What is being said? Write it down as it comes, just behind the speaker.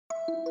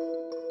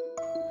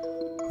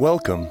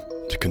Welcome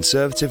to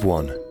Conservative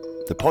One,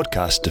 the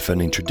podcast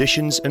defending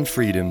traditions and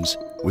freedoms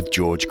with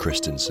George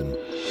Christensen.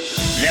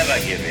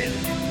 Never give in.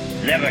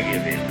 Never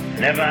give in.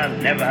 Never,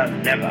 never,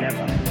 never,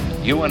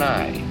 never. You and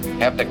I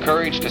have the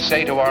courage to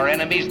say to our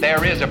enemies,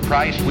 there is a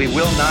price we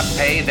will not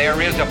pay. There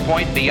is a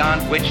point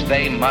beyond which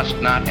they must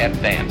not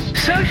advance.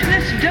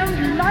 Socialists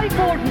don't like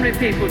ordinary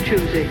people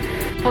choosing,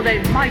 for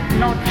they might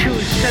not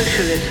choose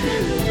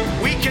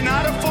socialism. We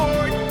cannot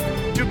afford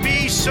to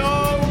be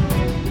so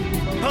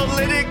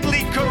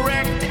politically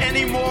correct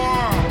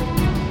anymore.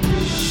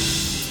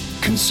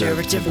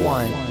 Conservative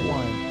One.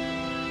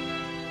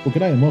 Well,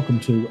 g'day and welcome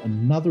to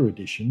another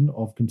edition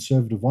of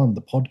Conservative One,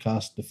 the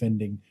podcast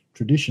defending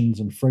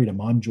traditions and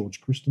freedom. I'm George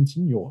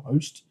Christensen, your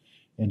host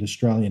and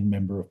Australian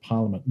Member of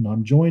Parliament, and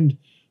I'm joined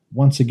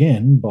once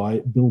again by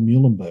Bill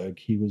Muehlenberg.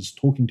 He was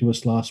talking to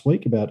us last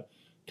week about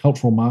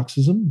cultural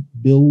Marxism.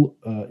 Bill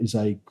is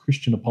a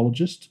Christian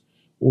apologist,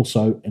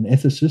 also an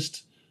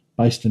ethicist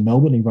based in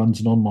Melbourne. He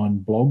runs an online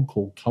blog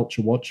called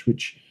Culture Watch,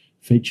 which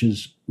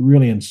features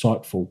really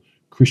insightful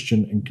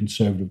Christian and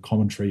conservative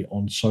commentary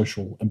on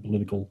social and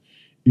political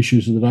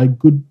issues of the day.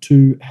 Good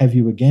to have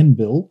you again,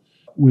 Bill.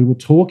 We were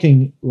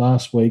talking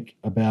last week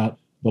about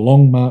the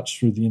long march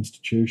through the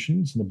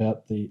institutions and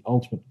about the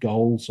ultimate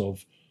goals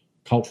of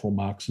cultural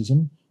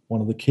Marxism.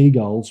 One of the key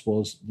goals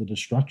was the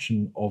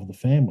destruction of the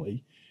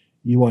family.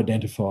 You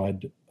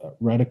identified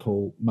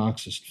radical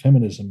Marxist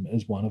feminism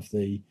as one of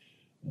the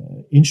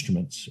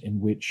instruments in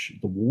which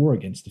the war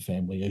against the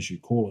family, as you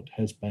call it,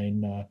 has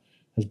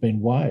been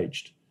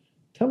waged.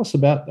 Tell us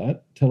about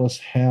that. Tell us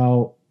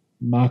how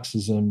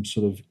Marxism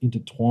sort of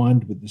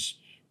intertwined with this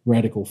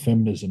radical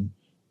feminism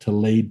to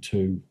lead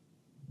to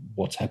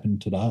what's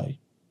happened today.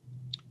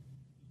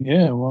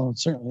 Yeah, well, it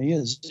certainly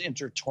is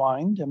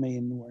intertwined. I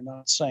mean, we're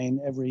not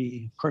saying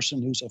every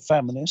person who's a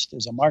feminist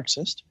is a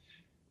Marxist,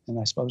 and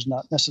I suppose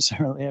not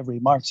necessarily every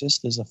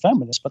Marxist is a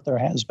feminist, but there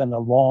has been a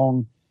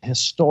long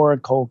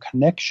historical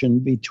connection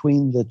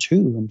between the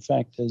two. In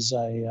fact, as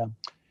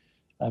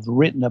I've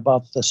written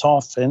about this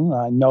often,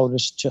 I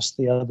noticed just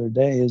the other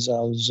day as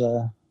I was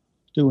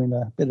doing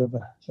a bit of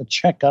a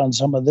check on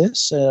some of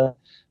this, a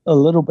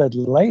little bit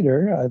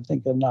later, I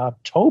think in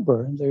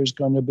October, there's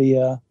going to be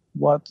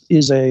what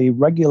is a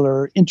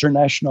regular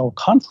international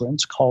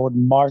conference called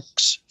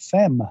Marx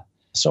Femme.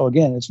 So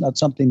again, it's not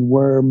something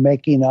we're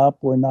making up.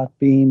 We're not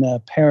being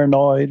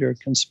paranoid or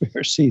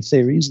conspiracy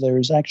theories.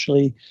 There's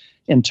actually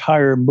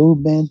entire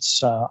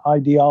movements,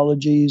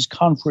 ideologies,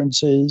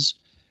 conferences,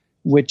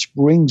 which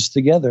brings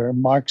together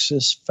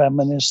Marxist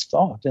feminist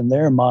thought. In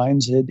their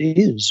minds, it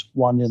is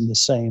one and the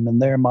same. In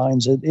their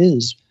minds, it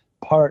is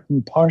part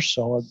and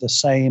parcel of the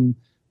same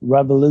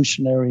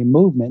revolutionary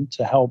movement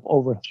to help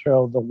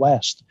overthrow the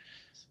West.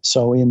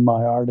 So in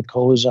my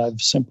articles,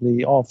 I've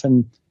simply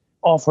often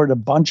offered a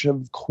bunch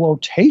of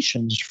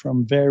quotations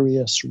from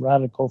various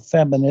radical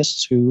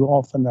feminists who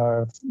often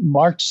are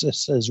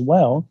Marxists as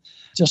well,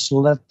 just to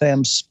let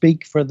them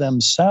speak for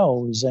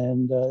themselves.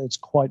 And it's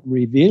quite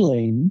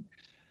revealing,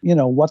 you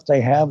know, what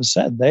they have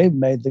said. They've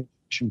made the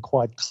question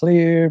quite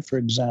clear. For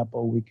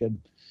example, we could,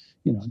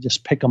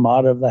 just pick them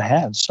out of the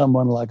hat.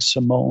 Someone like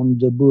Simone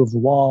de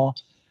Beauvoir,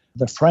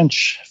 the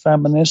French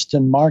feminist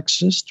and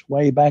Marxist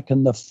way back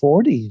in the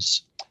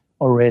 40s.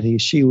 Already,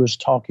 she was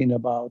talking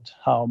about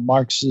how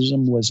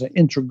Marxism was an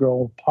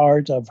integral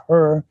part of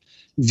her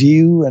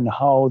view and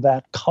how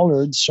that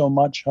colored so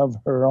much of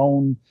her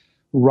own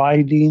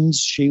writings.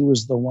 She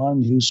was the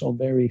one who so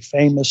very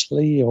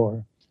famously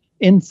or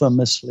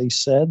infamously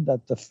said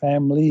that the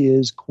family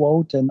is,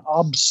 quote, an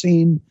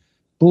obscene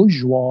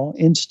bourgeois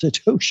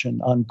institution,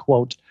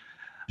 unquote.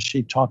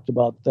 She talked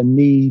about the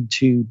need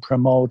to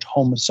promote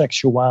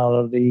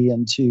homosexuality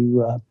and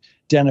to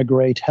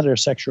denigrate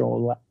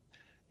heterosexuality,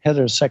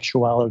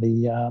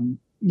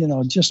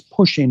 just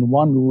pushing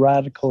one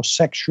radical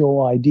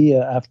sexual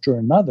idea after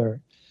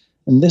another.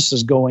 And this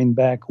is going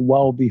back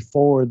well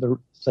before the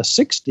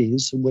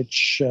 60s,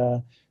 which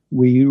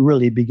we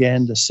really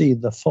began to see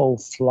the full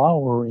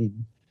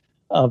flowering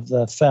of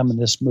the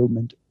feminist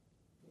movement.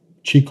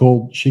 She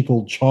called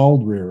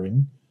child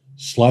rearing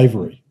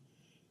slavery.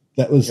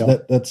 That was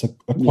that's a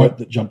quote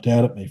that jumped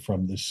out at me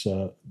from this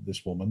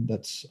woman.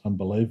 That's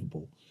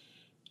unbelievable.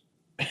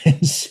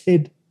 And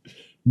said,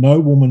 no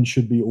woman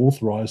should be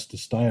authorised to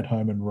stay at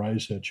home and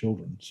raise her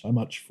children. So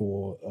much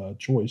for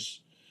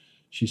choice.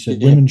 She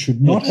said women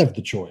should not have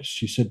the choice.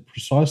 She said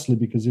precisely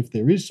because if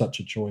there is such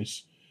a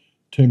choice,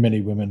 too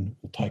many women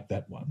will take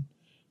that one.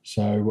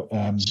 So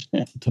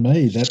to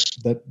me,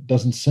 that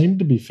doesn't seem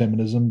to be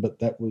feminism, but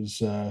that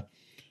was an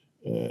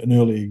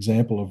early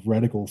example of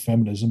radical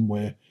feminism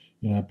where,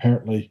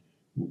 apparently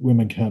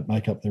women can't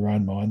make up their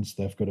own minds.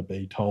 They've got to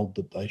be told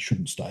that they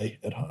shouldn't stay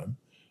at home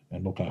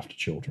and look after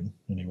children.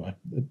 Anyway,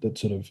 that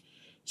sort of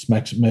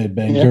smacks at me of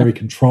being very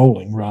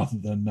controlling rather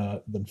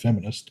than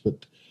feminist.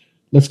 But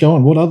let's go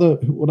on. What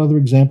other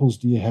examples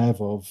do you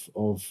have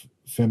of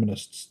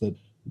feminists that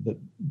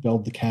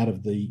belled the cat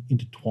of the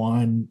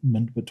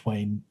intertwinement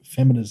between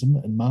feminism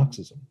and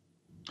Marxism?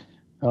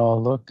 Oh,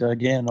 look,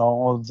 again,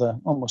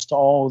 almost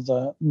all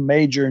the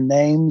major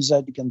names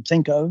that you can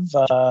think of.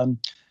 In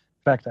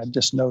fact, I've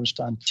just noticed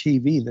on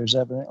TV, there's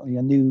evidently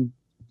a new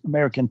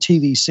American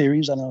TV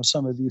series, I know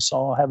some of you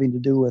saw, having to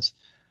do with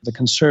the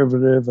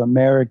conservative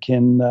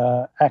American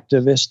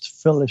activist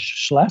Phyllis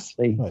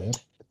Schlafly. Oh, yeah.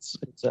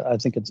 I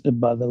think it's,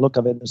 by the look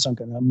of it, it's some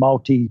kind of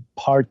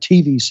multi-part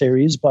TV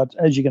series. But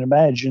as you can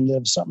imagine,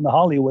 if something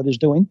Hollywood is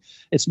doing,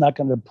 it's not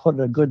going to put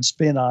a good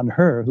spin on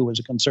her, who was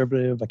a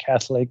conservative, a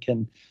Catholic,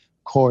 and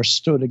of course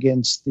stood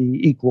against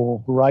the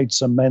Equal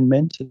Rights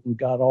Amendment and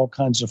got all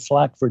kinds of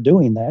flack for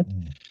doing that.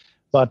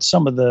 But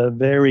some of the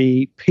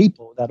very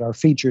people that are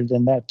featured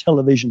in that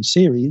television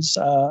series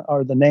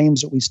are the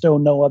names that we still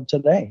know of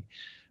today,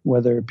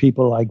 whether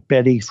people like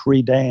Betty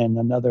Friedan,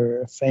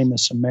 another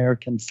famous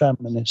American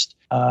feminist,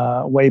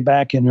 way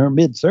back in her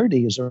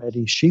mid-30s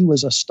already. She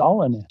was a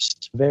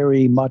Stalinist,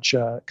 very much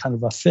a kind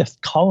of a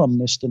fifth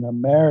columnist in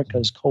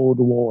America's Cold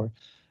War.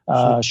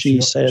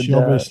 She said... She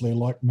obviously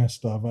liked mass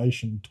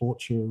starvation,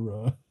 torture,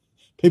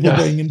 people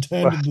being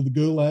interned into the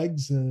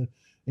gulags,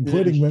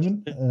 including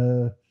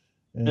women.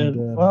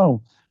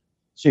 Well,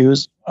 she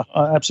was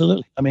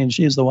absolutely. I mean,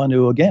 she's the one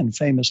who, again,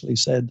 famously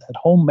said that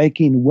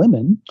homemaking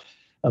women,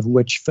 of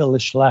which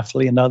Phyllis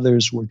Schlafly and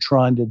others were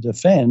trying to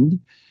defend,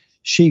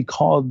 she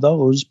called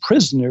those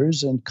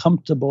prisoners in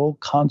comfortable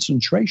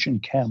concentration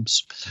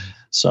camps.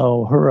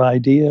 So her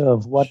idea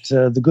of what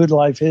the good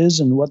life is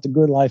and what the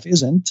good life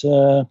isn't,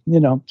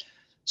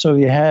 So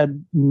you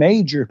had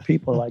major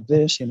people like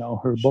this,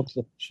 her book,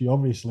 she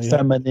obviously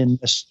Feminine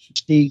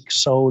Mystique,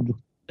 sold.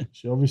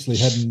 She obviously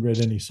hadn't read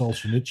any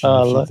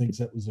Solzhenitsyn if she thinks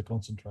that was a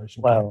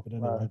concentration camp. But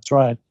anyway. That's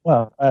right.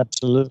 Well,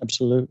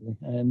 absolutely.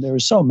 And there are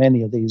so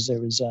many of these. There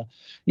was,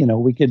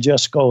 we could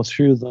just go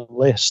through the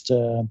list.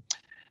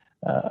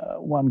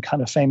 One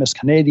kind of famous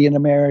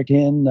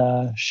Canadian-American,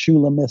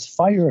 Shulamith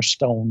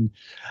Firestone.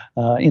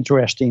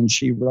 Interesting,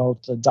 she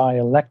wrote The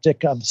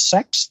Dialectic of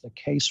Sex, The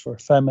Case for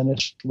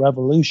Feminist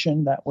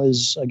Revolution. That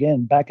was,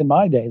 again, back in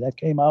my day. That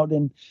came out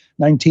in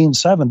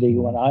 1970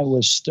 when I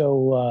was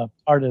still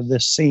part of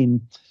this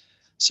scene.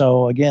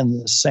 So, again,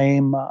 the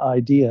same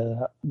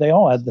idea. They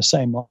all had the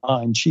same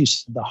line. She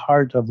said, the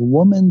heart of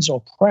woman's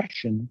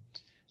oppression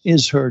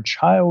is her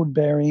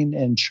childbearing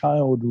and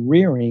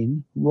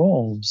child-rearing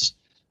roles.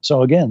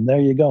 So, again,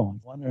 there you go.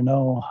 Want to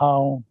know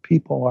how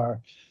people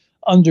are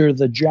under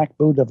the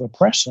jackboot of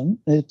oppression?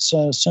 It's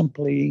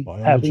simply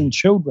biology. Having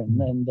children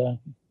and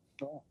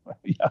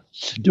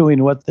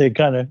doing what they're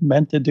kind of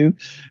meant to do,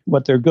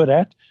 what they're good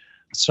at.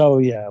 So,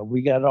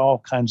 we got all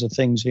kinds of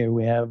things here.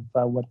 We have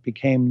what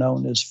became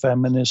known as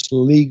feminist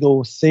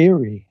legal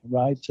theory,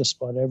 right? Just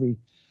about every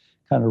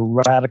kind of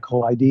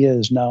radical idea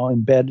is now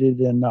embedded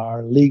in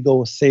our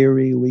legal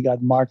theory. We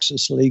got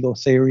Marxist legal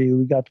theory.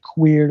 We got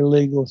queer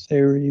legal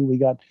theory. We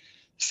got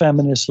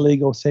feminist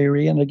legal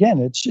theory. And again,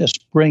 it's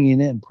just bringing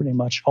in pretty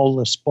much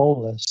holus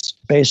bolus,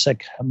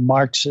 basic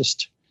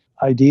Marxist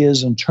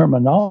ideas and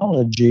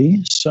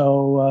terminology.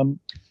 So,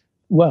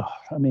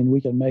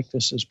 we can make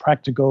this as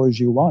practical as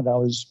you want. I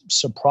was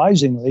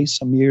surprisingly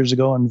some years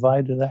ago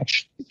invited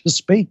actually to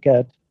speak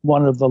at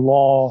one of the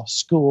law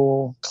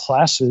school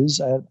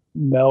classes at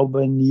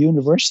Melbourne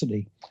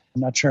University.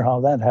 I'm not sure how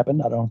that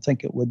happened. I don't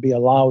think it would be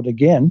allowed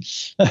again,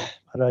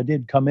 but I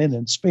did come in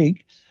and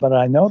speak. But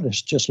I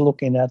noticed just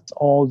looking at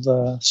all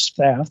the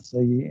staff,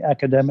 the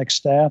academic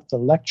staff, the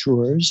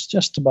lecturers,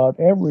 just about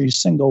every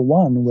single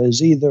one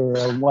was either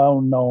a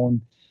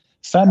well-known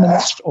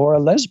feminist or a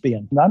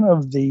lesbian. None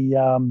of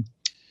the,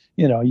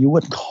 you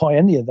wouldn't call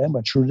any of them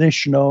a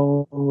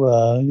traditional,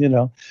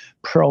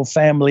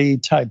 pro-family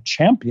type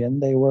champion.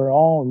 They were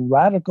all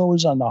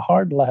radicals on the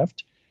hard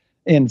left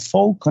in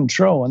full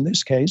control, in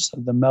this case,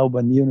 of the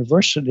Melbourne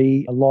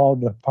University Law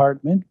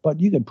Department. But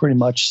you could pretty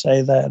much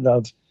say that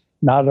of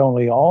not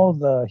only all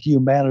the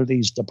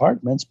humanities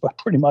departments, but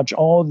pretty much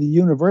all the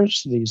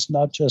universities,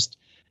 not just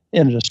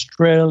in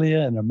Australia,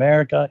 in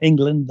America,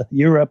 England,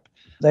 Europe.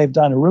 They've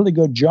done a really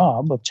good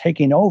job of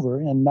taking over,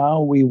 and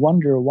now we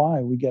wonder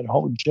why we get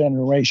whole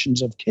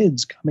generations of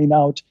kids coming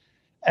out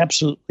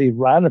absolutely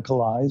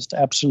radicalized,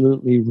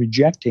 absolutely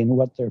rejecting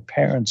what their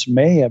parents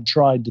may have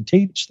tried to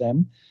teach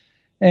them.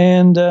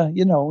 And,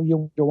 you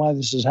wonder why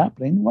this is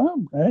happening.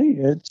 Well,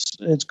 hey,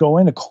 it's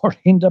going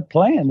according to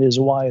plan is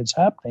why it's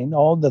happening.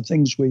 All the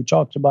things we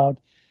talked about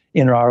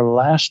in our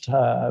last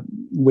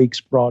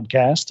week's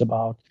broadcast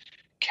about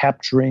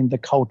capturing the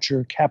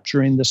culture,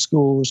 capturing the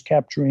schools,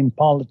 capturing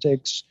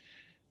politics.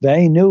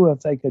 They knew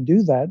if they could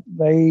do that,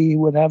 they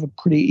would have a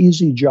pretty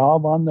easy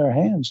job on their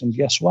hands. And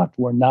guess what?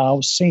 We're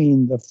now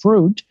seeing the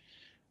fruit,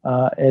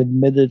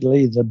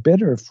 admittedly, the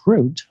bitter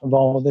fruit of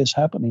all of this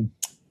happening.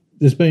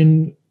 There's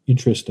been,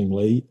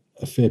 interestingly,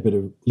 a fair bit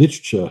of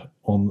literature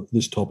on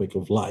this topic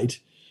of late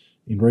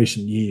in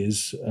recent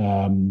years.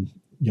 I know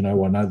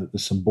that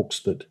there's some books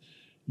that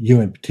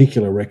you in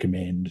particular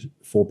recommend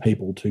for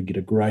people to get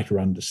a greater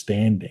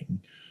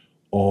understanding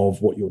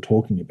of what you're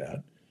talking about.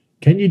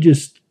 Can you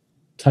just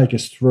take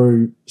us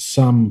through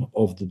some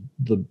of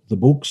the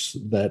books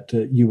that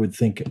you would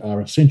think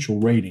are essential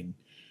reading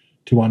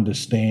to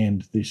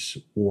understand this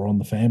war on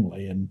the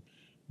family and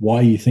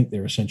why you think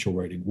they're essential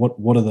reading?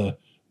 What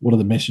are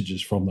the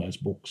messages from those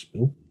books,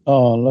 Bill?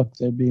 Oh, look,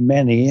 there'd be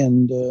many.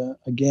 And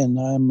again,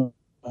 I'm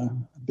a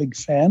big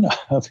fan,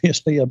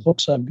 obviously, of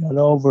books. I've got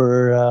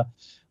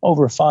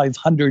over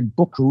 500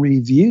 book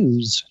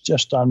reviews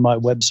just on my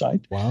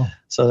website. Wow.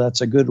 So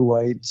that's a good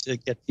way to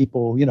get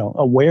people,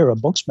 aware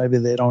of books. Maybe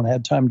they don't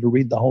have time to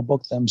read the whole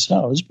book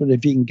themselves, but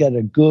if you can get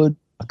a good,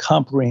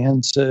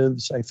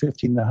 comprehensive, say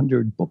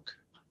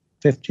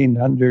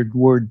 1,500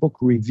 word book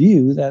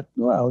review,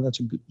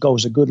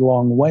 goes a good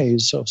long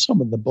ways. So some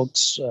of the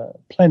books,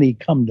 plenty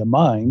come to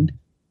mind.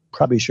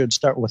 Probably should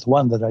start with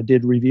one that I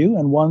did review,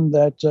 and one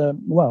that,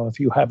 if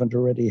you haven't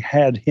already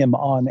had him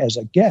on as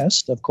a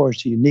guest, of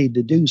course you need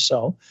to do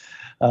so.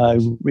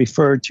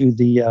 Refer to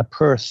the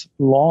Perth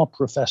law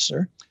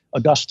professor,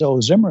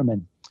 Augusto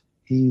Zimmerman.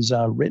 He's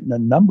written a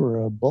number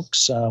of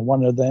books.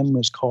 One of them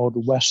is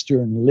called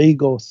Western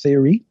Legal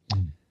Theory.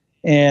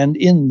 And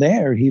in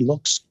there, he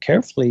looks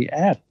carefully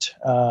at,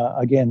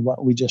 again,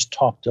 what we just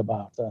talked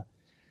about,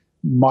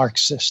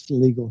 Marxist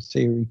legal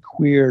theory,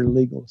 queer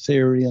legal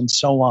theory, and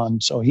so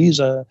on. So he's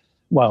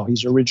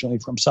originally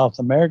from South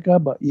America,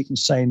 but you can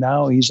say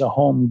now he's a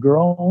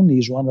homegrown.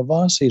 He's one of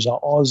us. He's an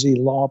Aussie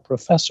law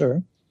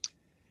professor.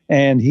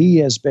 And he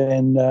has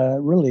been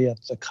really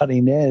at the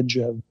cutting edge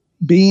of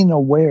being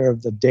aware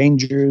of the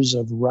dangers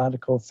of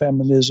radical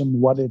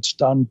feminism, what it's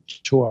done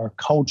to our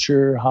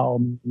culture,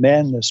 how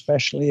men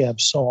especially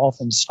have so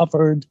often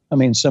suffered. I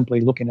mean,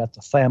 simply looking at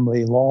the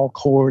family law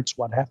courts,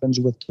 what happens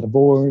with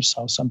divorce,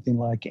 how something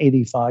like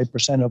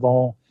 85% of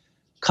all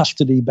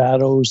custody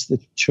battles, the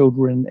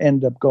children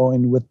end up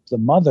going with the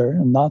mother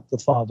and not the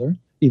father,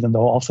 even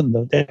though often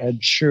the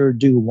dad sure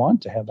do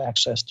want to have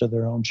access to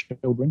their own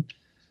children.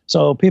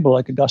 So people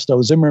like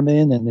Augusto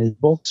Zimmerman and his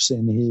books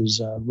and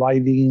his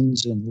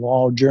writings and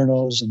law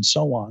journals and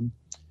so on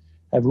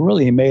have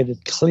really made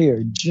it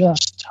clear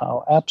just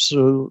how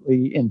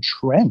absolutely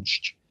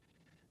entrenched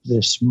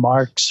this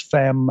Marx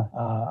Fem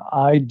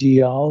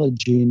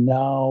ideology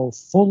now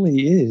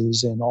fully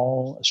is in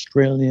all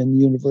Australian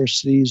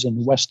universities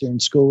and Western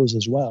schools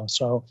as well.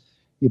 So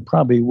you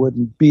probably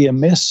wouldn't be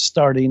amiss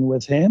starting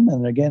with him.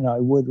 And again, I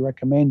would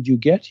recommend you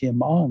get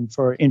him on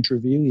for an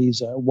interview. He's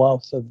a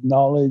wealth of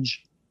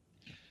knowledge.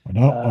 I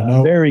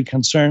know. Very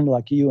concerned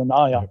like you and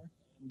I are.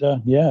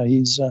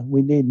 And,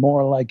 we need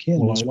more like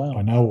him as well.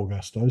 I know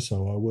Augusto,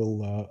 so I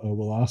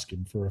will ask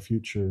him for a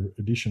future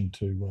edition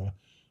to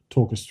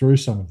talk us through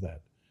some of that.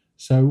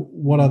 So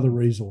what other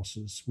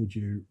resources would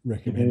you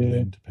recommend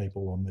then to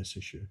people on this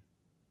issue?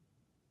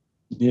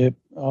 Yep.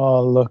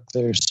 Oh, look,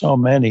 there's so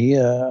many.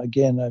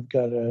 Again, I've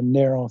got to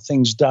narrow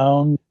things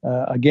down.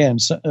 I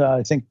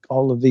think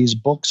all of these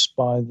books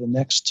by the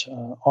next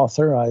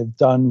author I've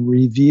done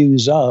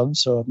reviews of.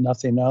 So if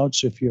nothing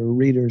else, if your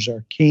readers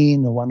are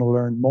keen and want to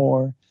learn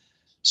more,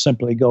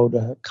 simply go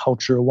to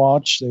Culture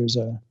Watch. There's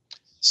a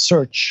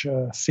search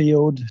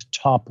field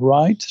top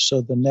right.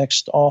 So the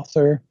next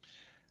author,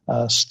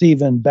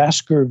 Stephen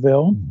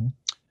Baskerville,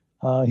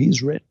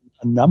 he's written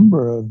a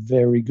number of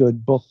very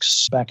good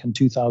books back in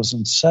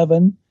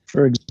 2007.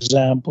 For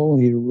example,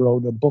 he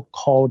wrote a book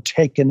called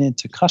Taken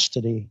into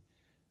Custody,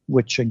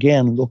 which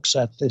again looks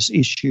at this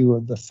issue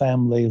of the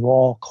family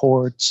law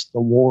courts, the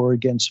war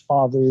against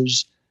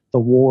fathers, the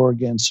war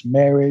against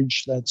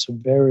marriage. That's a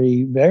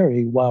very,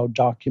 very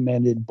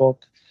well-documented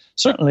book.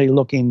 Certainly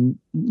looking,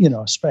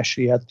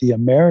 especially at the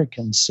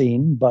American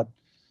scene, but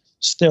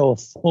still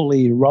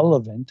fully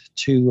relevant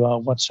to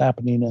what's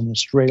happening in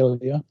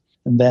Australia.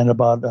 And then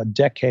about a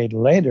decade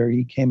later,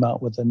 he came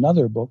out with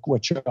another book,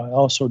 which I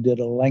also did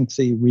a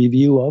lengthy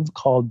review of,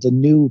 called The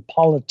New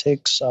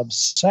Politics of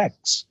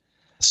Sex,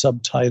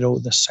 subtitle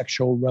The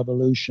Sexual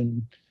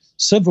Revolution,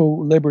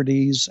 Civil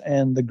Liberties,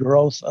 and the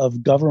Growth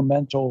of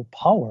Governmental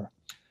Power.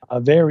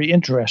 Very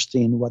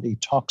interesting what he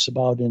talks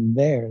about in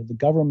there. The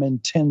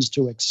government tends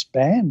to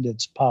expand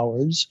its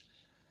powers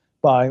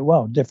by,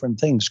 different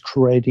things,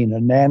 creating a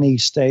nanny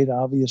state,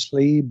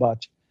 obviously,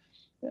 but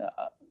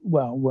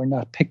we're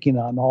not picking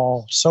on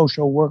all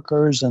social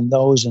workers and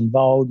those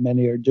involved.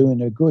 Many are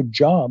doing a good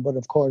job. But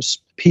of course,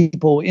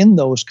 people in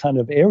those kind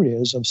of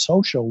areas of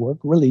social work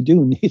really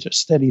do need a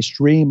steady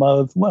stream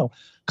of,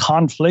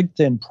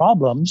 conflict and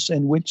problems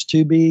in which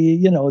to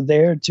be,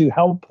 there to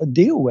help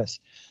deal with.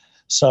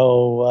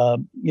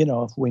 So,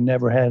 if we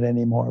never had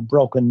any more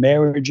broken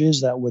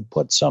marriages, that would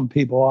put some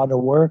people out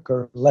of work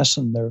or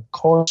lessen their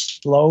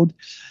course load.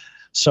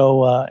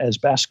 So as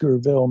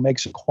Baskerville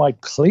makes it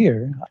quite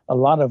clear, a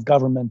lot of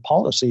government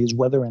policies,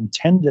 whether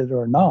intended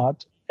or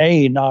not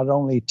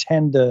only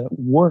tend to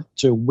work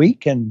to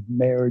weaken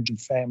marriage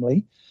and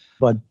family,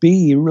 but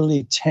B,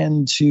 really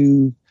tend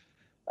to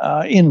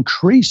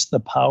increase the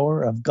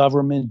power of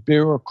government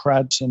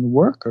bureaucrats and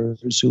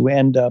workers who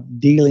end up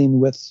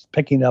dealing with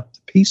picking up the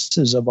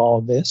pieces of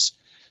all this.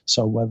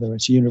 So whether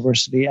it's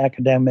university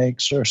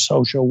academics or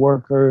social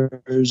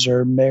workers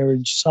or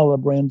marriage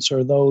celebrants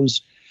or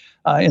those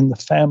in the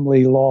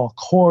family law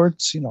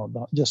courts,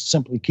 just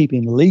simply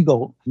keeping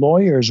legal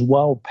lawyers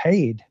well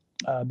paid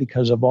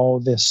because of all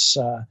this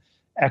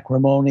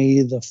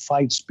acrimony, the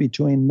fights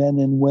between men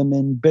and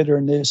women,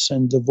 bitterness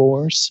and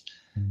divorce.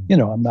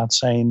 I'm not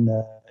saying,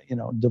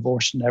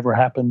 divorce never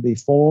happened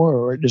before,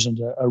 or it isn't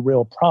a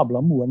real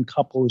problem when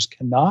couples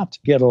cannot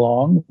get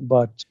along.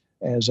 But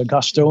as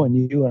Augusto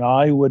and you and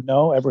I would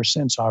know, ever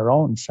since our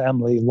own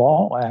Family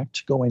Law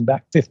Act going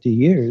back 50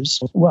 years,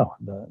 well,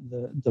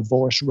 the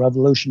divorce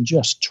revolution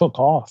just took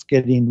off,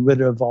 getting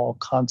rid of all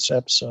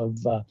concepts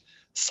of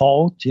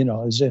fault,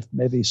 as if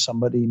maybe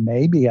somebody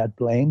may be at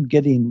blame,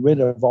 getting rid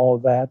of all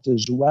that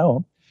as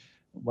well.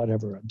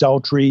 Whatever,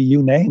 adultery,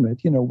 you name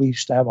it. We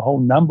used to have a whole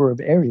number of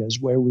areas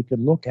where we could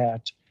look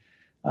at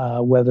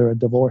whether a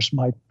divorce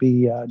might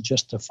be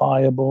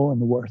justifiable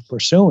and worth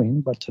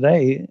pursuing. But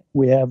today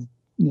we have,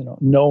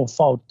 no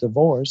fault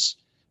divorce,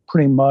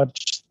 pretty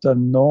much the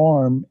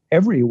norm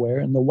everywhere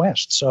in the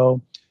West. So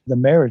the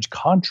marriage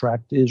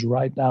contract is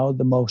right now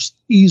the most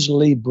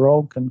easily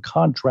broken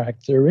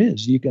contract there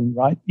is. You can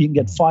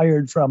get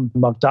fired from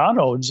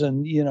McDonald's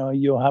and,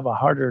 you'll have a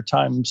harder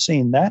time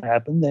seeing that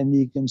happen than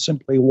you can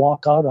simply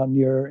walk out on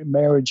your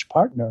marriage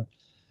partner.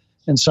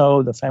 And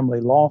so the family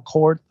law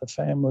court, the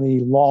family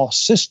law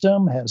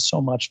system has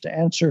so much to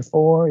answer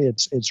for.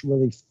 It's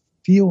really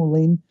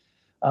fueling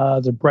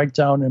the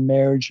breakdown in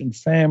marriage and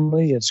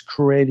family. It's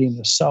creating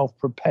a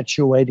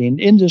self-perpetuating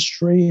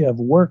industry of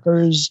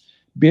workers,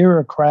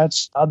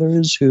 bureaucrats,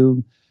 others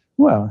who,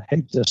 well,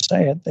 hate to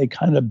say it, they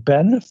kind of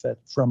benefit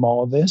from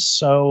all this.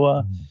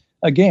 So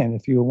again,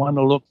 if you want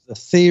to look at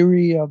the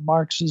theory of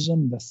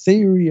Marxism, the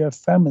theory of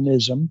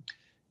feminism,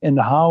 and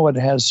how it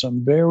has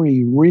some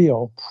very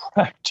real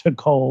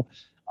practical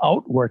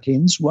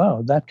outworkings,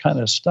 well, that kind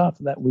of stuff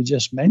that we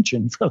just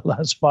mentioned for the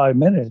last 5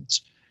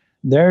 minutes,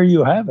 there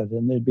you have it.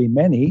 And there'd be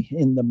many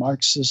in the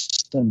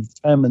Marxist and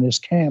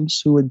feminist camps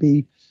who would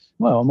be,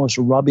 well, almost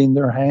rubbing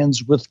their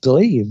hands with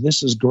glee.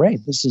 This is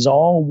great. This is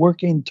all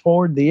working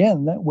toward the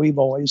end that we've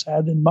always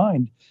had in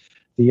mind.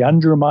 The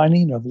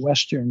undermining of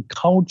Western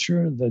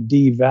culture, the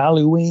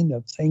devaluing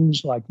of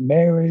things like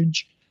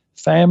marriage,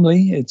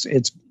 family, it's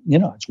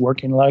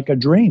working like a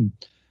dream.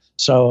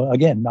 So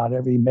again, not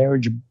every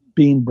marriage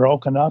being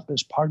broken up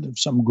is part of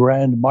some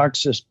grand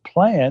Marxist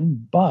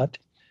plan, but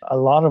a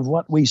lot of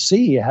what we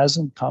see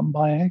hasn't come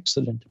by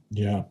accident.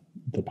 Yeah,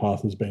 the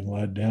path has been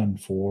laid down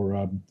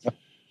for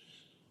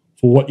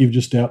what you've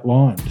just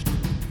outlined.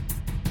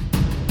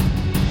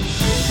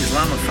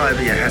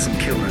 Islamophobia hasn't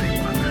killed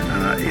anyone.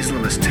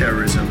 Islamist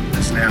terrorism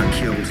has now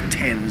killed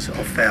tens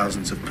of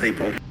thousands of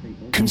people.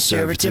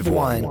 Conservative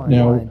One.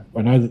 Now,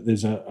 I know that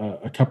there's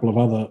a couple of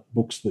other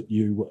books that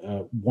you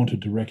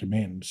wanted to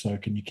recommend, so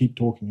can you keep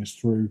talking us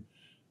through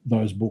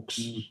those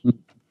books?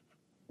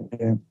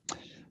 Yeah.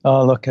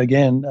 Look,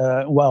 again,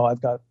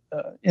 I've got,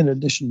 in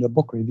addition to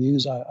book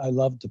reviews, I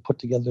love to put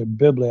together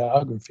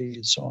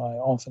bibliographies, so I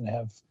often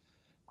have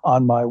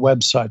on my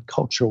website,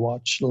 Culture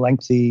Watch,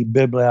 lengthy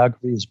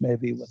bibliographies,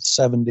 maybe with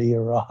 70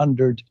 or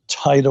 100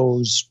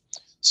 titles.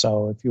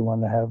 So if you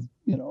want to have,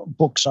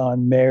 books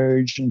on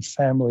marriage and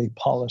family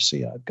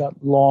policy, I've got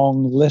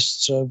long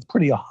lists of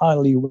pretty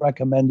highly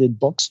recommended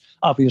books,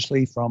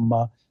 obviously from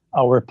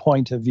our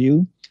point of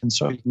view. And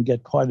so you can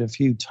get quite a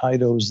few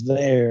titles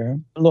there.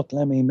 Look,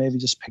 let me maybe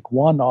just pick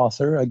one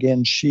author.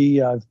 Again,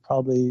 I've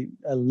probably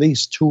at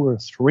least 2 or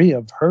 3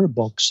 of her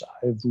books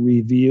I've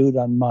reviewed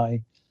on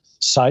my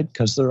site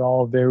because they're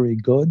all very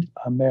good.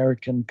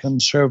 American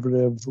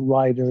conservative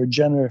writer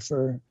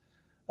Jennifer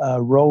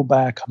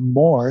Roback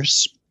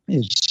Morse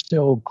is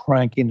still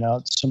cranking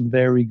out some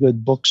very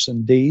good books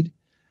indeed.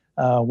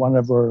 One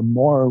of her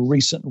more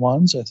recent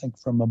ones, I think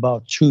from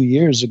about 2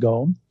 years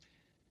ago,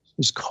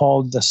 is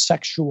called The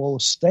Sexual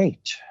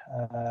State,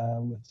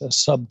 with the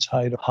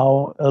subtitle,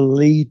 How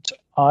Elite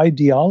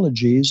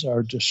Ideologies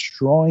Are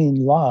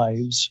Destroying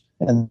Lives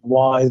and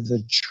Why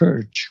the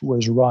Church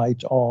Was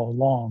Right All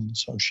Along.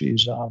 So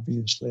she's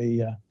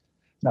obviously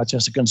not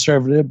just a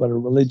conservative, but a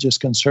religious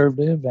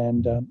conservative,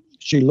 and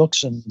she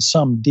looks in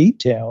some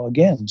detail,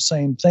 again,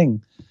 same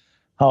thing,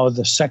 how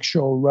the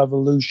sexual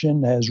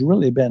revolution has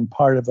really been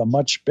part of a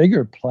much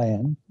bigger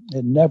plan.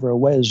 It never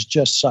was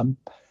just some,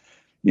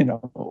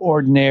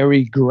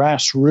 ordinary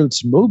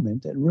grassroots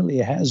movement. It really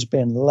has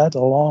been led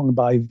along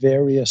by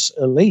various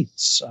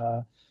elites.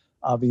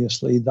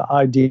 Obviously, the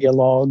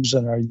ideologues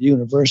in our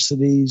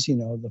universities,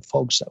 the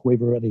folks that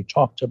we've already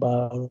talked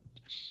about,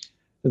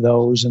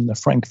 those in the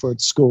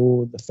Frankfurt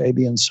School, the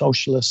Fabian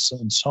Socialists,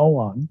 and so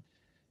on.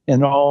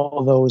 And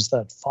all those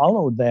that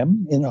followed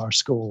them in our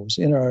schools,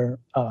 in our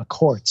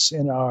courts,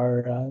 in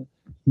our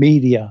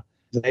media,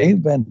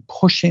 they've been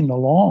pushing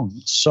along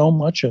so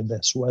much of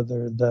this,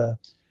 whether the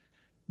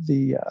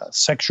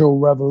sexual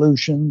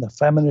revolution, the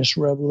feminist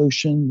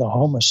revolution, the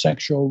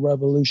homosexual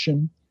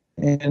revolution.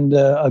 And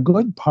a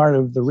good part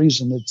of the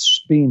reason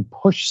it's being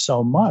pushed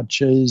so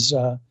much is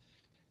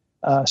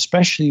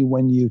especially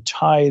when you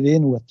tie it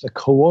in with the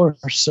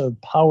coercive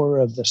power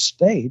of the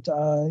state,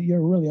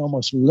 you're really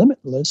almost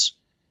limitless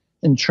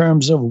in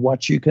terms of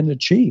what you can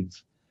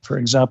achieve. For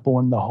example,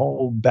 when the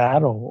whole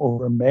battle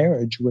over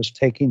marriage was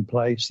taking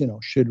place,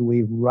 should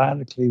we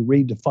radically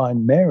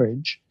redefine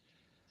marriage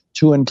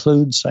to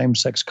include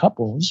same-sex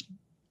couples?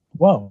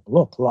 Well,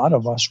 look, a lot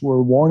of us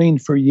were warning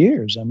for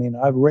years. I mean,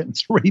 I've written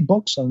 3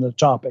 books on the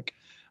topic.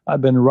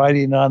 I've been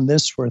writing on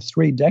this for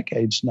 3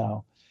 decades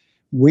now.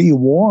 We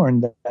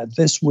warned that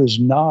this was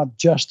not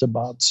just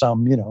about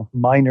some,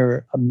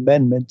 minor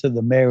amendment to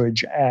the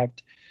Marriage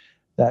Act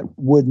that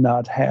would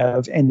not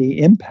have any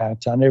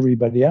impact on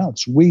everybody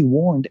else. We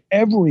warned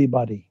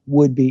everybody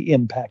would be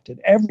impacted.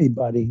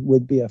 Everybody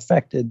would be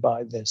affected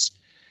by this.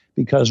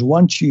 Because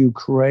once you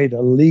create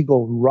a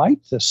legal right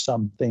to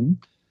something,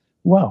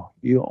 well,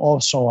 you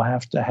also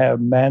have to have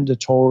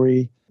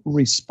mandatory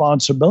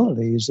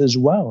responsibilities as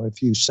well.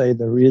 If you say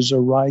there is a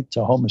right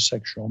to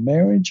homosexual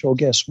marriage, well,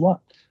 guess what?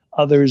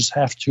 Others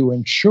have to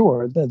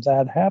ensure that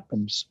that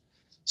happens.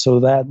 So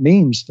that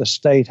means the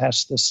state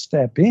has to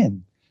step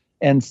in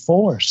and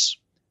force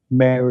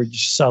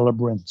marriage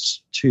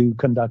celebrants to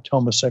conduct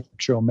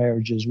homosexual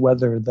marriages,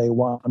 whether they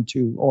want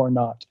to or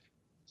not.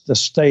 The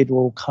state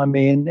will come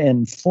in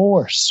and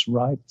force,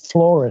 right,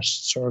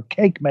 florists or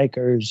cake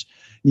makers,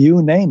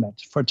 you name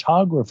it,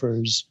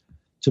 photographers,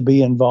 to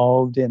be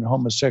involved in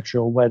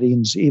homosexual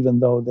weddings, even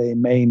though they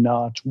may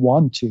not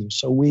want to.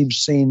 So we've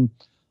seen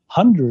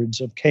hundreds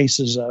of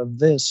cases of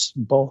this,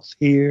 both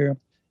here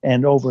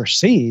and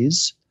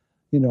overseas.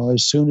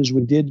 As soon as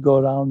we did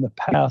go down the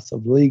path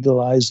of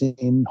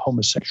legalizing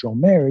homosexual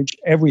marriage,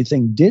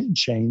 everything did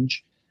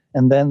change.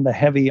 And then the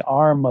heavy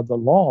arm of the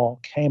law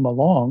came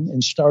along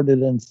and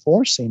started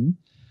enforcing,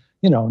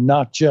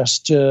 not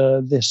just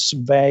this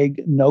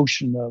vague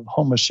notion of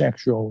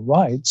homosexual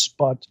rights,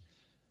 but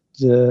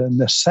the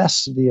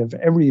necessity of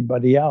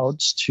everybody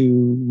else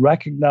to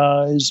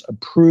recognize,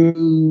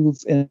 approve,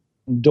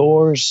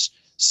 endorse,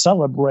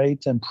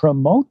 celebrate, and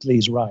promote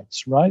these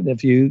rights, right?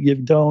 If you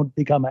don't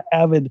become an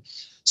avid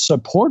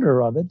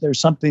supporter of it, there's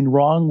something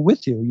wrong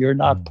with you. You're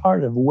not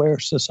part of where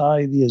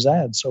society is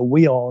at. So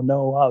we all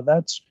know how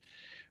that's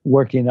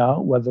working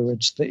out, whether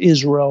it's the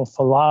Israel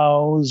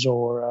Falaus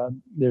or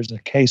there's a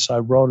case I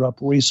wrote up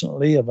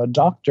recently of a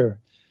doctor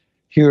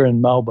here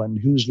in Melbourne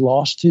who's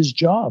lost his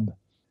job.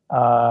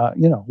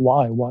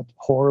 Why? What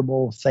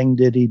horrible thing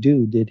did he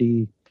do? Did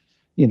he,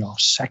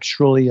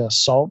 sexually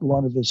assault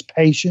one of his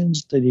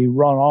patients? Did he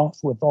run off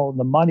with all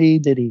the money?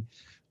 Did he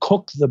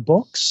cook the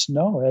books?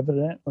 No,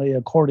 evidently,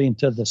 according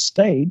to the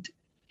state,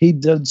 he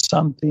did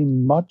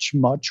something much,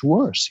 much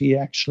worse. He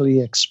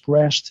actually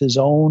expressed his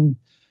own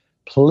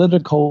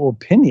political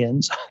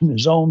opinions on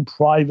his own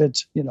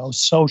private,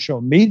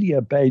 social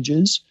media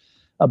pages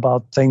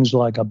about things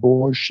like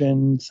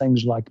abortion,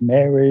 things like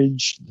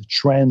marriage, the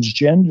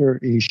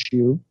transgender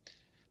issue,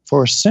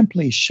 for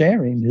simply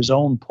sharing his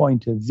own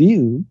point of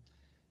view.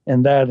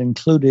 And that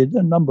included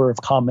a number of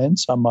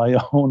comments on my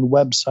own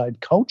website,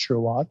 Culture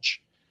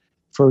Watch.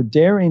 For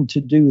daring to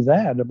do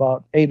that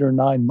about 8 or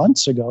 9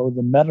 months ago,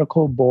 the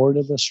Medical Board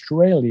of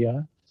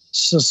Australia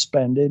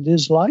suspended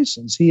his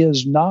license. He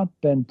has not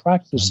been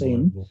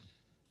practicing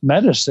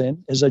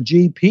medicine as a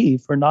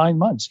GP for 9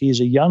 months. He's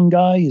a young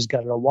guy. He's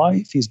got a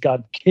wife. He's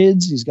got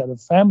kids. He's got a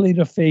family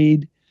to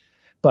feed.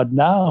 But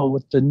now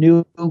with the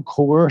new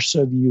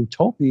coercive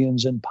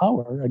utopians in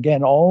power,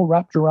 again, all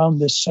wrapped around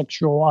this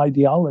sexual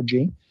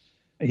ideology,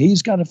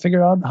 he's got to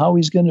figure out how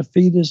he's going to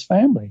feed his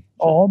family,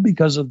 all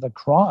because of the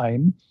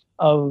crime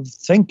of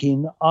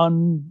thinking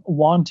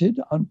unwanted,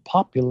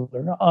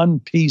 unpopular,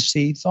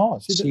 un-PC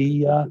thoughts.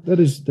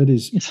 That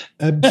is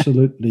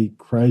absolutely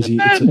crazy.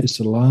 It's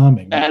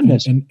alarming.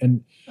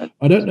 And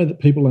I don't know that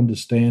people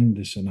understand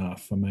this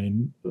enough. I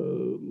mean,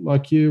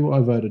 like you,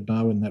 I voted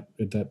no in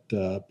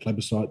that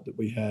plebiscite that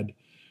we had.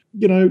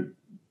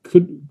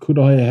 Could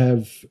I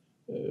have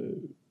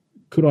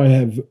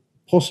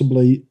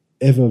possibly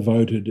ever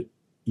voted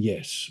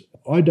yes?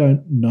 I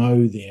don't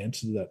know the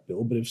answer to that,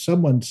 Bill, but if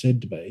someone said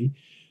to me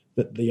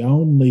that the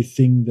only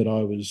thing that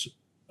I was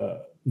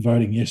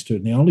voting yes to,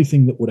 and the only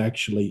thing that would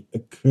actually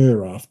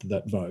occur after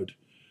that vote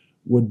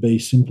would be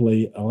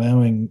simply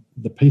allowing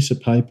the piece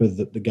of paper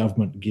that the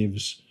government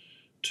gives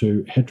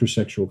to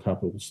heterosexual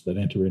couples that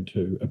enter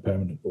into a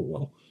permanent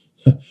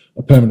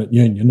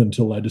union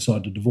until they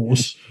decide to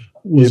divorce,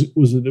 was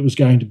that it was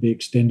going to be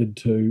extended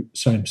to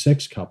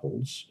same-sex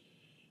couples.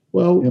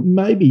 Well,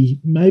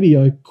 maybe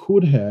I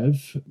could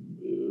have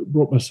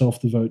brought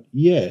myself to vote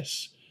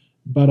yes,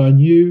 but I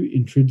knew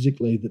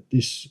intrinsically that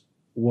this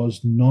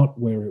was not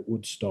where it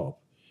would stop.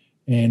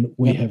 And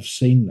we have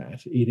seen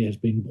that. It has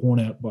been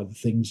borne out by the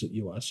things that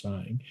you are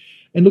saying.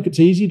 And look, it's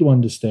easy to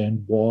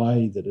understand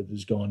why that it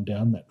has gone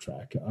down that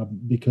track,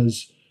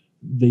 because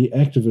the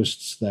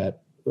activists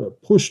that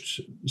pushed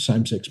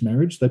same-sex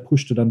marriage, they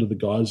pushed it under the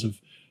guise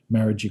of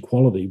marriage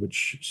equality,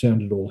 which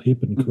sounded all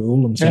hip and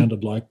cool and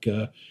sounded like,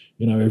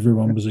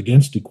 everyone was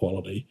against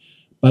equality.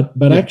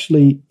 But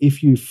actually,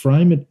 if you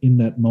frame it in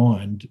that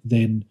mind,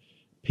 then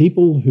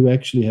people who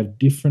actually have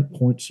different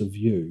points of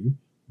view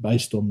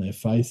based on their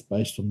faith,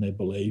 based on their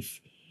belief,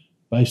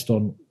 based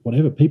on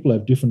whatever, people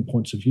have different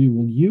points of view.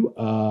 Well, you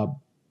are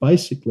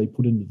basically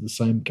put into the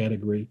same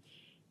category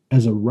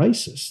as a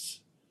racist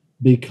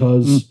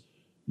because,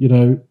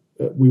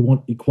 we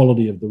want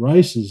equality of the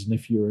races. And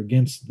if you're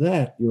against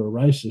that, you're a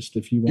racist.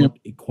 If you want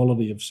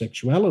equality of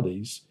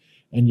sexualities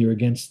and you're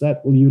against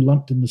that, well, you're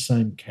lumped in the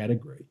same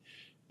category.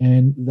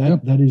 And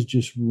that is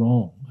just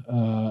wrong.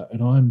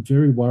 And I'm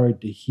very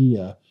worried to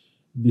hear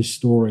this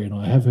story, and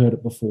I have heard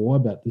it before,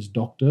 about this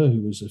doctor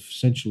who was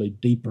essentially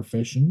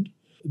deprofessioned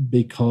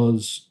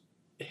because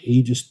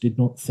he just did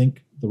not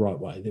think the right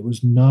way. There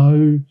was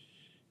no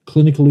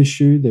clinical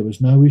issue. There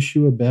was no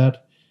issue about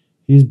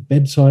his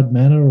bedside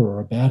manner or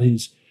about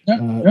his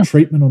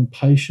treatment on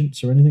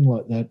patients or anything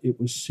like that. It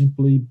was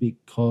simply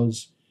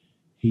because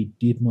he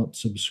did not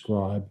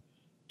subscribe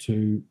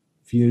to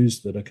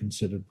views that are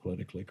considered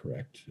politically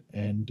correct.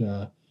 And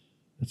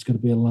it's going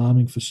to be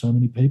alarming for so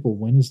many people.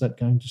 When is that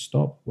going to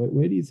stop?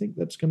 Where do you think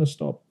that's going to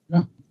stop?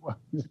 Yeah, well,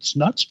 it's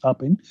not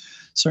stopping,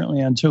 certainly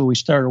until we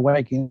start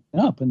waking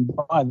up. And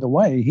by the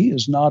way, he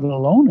is not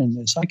alone in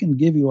this. I can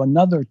give you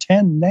another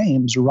 10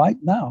 names right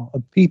now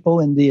of people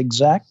in the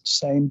exact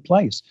same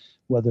place,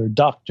 whether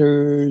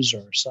doctors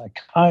or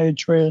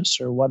psychiatrists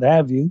or what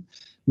have you.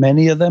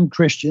 Many of them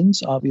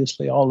Christians,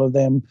 obviously all of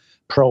them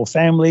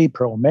pro-family,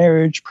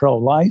 pro-marriage,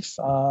 pro-life.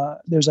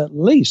 There's at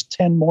least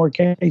 10 more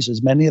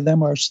cases. Many of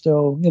them are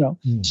still,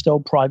 still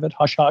private,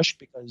 hush-hush,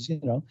 because,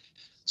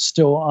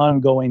 still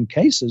ongoing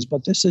cases.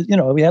 But this is,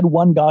 we had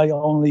one guy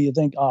only, you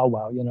think, oh,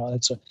 wow,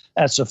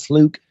 that's a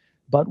fluke.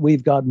 But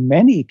we've got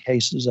many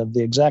cases of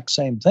the exact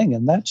same thing.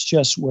 And that's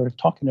just, we're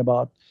talking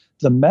about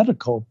the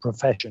medical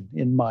profession.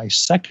 In my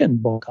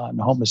second book on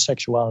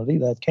homosexuality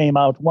that came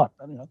out,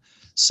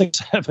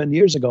 6-7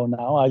 years ago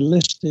now, I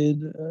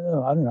listed,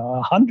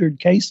 100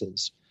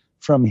 cases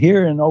from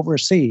here and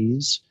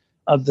overseas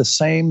of the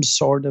same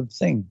sort of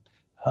thing,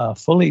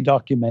 fully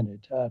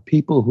documented.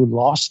 People who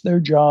lost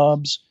their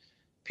jobs,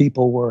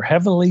 people were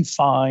heavily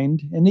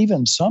fined, and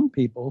even some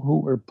people who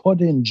were put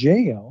in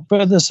jail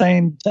for the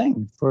same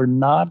thing, for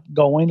not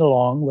going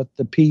along with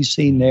the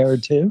PC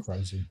narrative,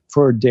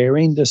 for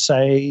daring to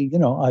say,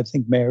 I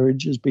think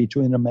marriage is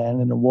between a man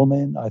and a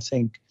woman. I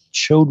think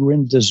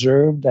children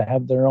deserve to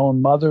have their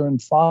own mother and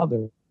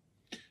father.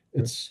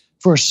 It's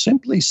for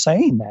simply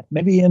saying that,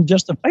 maybe in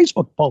just a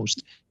Facebook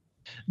post,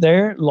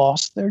 they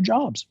lost their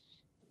jobs.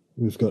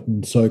 We've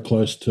gotten so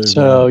close to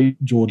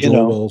George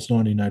Orwell's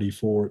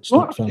 1984. It's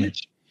not funny.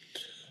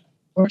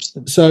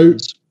 So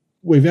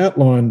we've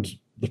outlined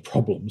the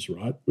problems,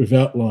 right? We've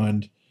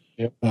outlined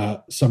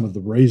some of the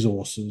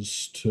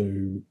resources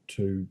to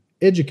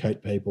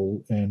educate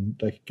people, and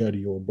they could go to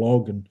your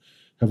blog and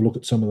have a look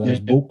at some of those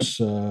books,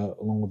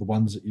 along with the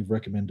ones that you've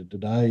recommended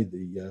today,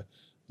 the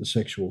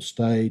Sexual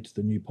State,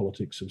 The New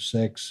Politics of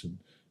Sex, and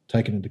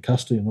Taken into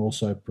Custody, and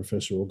also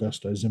Professor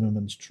Augusto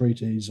Zimmermann's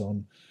treatise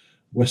on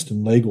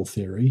Western legal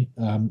theory.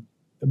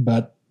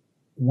 But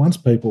once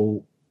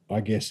people,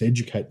 I guess,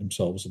 educate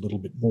themselves a little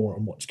bit more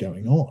on what's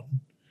going on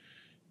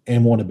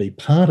and want to be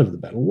part of the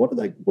battle, what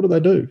do they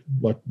do?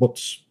 Like,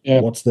 what's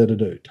there to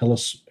do? Tell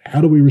us, how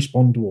do we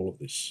respond to all of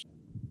this?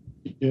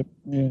 Yep,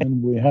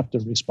 and we have to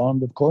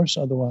respond, of course.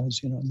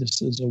 Otherwise,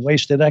 this is a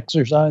wasted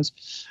exercise.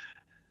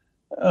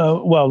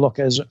 Well, look,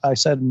 as I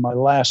said in my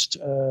last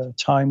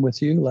time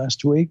with you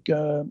last week,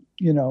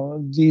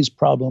 these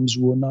problems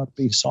will not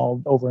be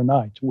solved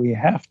overnight. We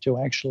have to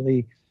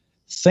actually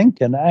think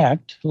and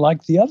act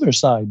like the other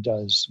side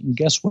does. And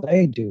guess what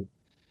they do?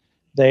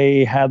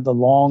 They have the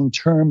long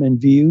term in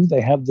view.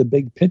 They have the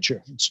big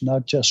picture. It's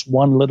not just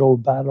one little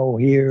battle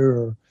here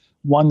or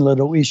one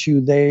little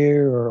issue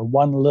there or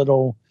one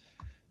little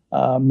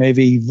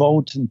maybe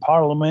vote in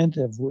Parliament.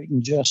 If we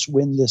can just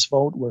win this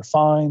vote, we're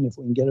fine. If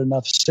we can get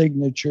enough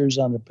signatures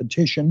on a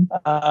petition,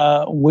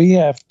 we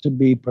have to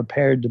be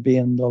prepared to be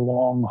in the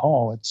long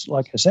haul. It's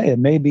like I say, it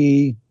may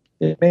be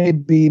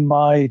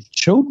my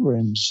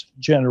children's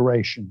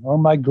generation or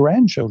my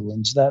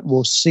grandchildren's that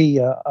will see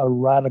a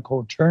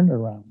radical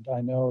turnaround. I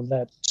know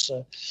that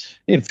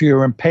if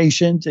you're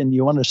impatient and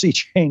you want to see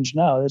change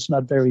now, that's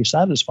not very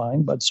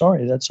satisfying, but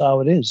sorry, that's how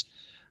it is.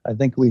 I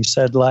think we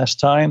said last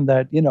time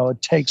that,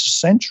 it takes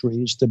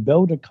centuries to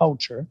build a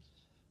culture.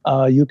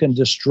 You can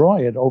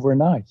destroy it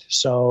overnight.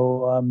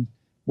 So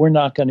we're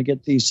not going to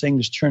get these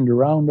things turned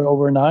around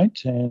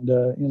overnight. And,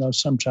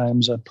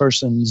 sometimes a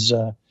person's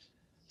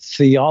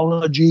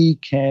theology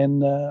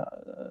can,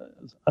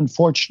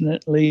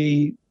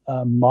 unfortunately,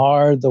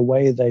 mar the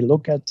way they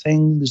look at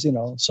things.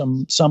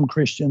 Some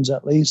Christians,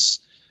 at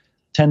least,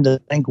 tend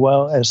to think,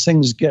 well, as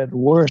things get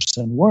worse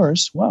and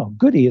worse, well,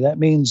 goody, that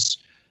means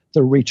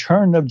the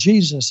return of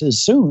Jesus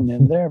is soon,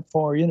 and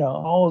therefore,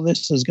 all of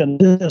this is going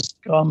to just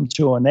come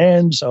to an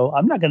end. So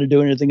I'm not going to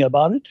do anything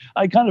about it.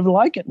 I kind of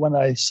like it when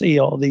I see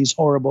all these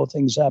horrible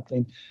things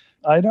happening.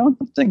 I don't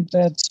think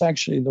that's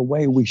actually the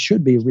way we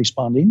should be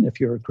responding if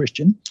you're a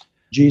Christian.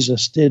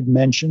 Jesus did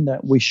mention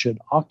that we should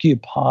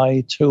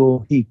occupy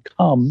till he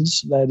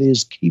comes, that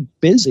is, keep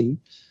busy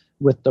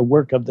with the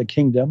work of the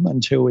kingdom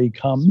until he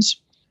comes.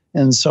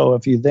 And so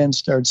if you then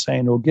start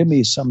saying, well, give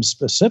me some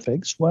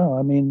specifics, well,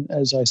 I mean,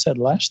 as I said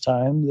last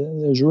time,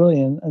 there's really,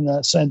 in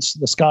a sense,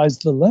 the sky's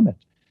the limit.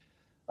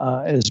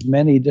 as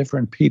many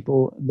different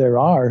people there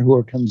are who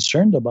are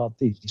concerned about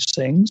these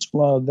things,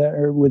 well,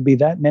 there would be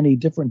that many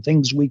different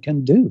things we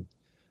can do.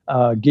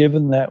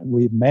 Given that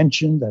we've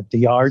mentioned that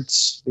the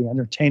arts, the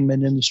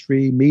entertainment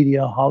industry,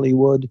 media,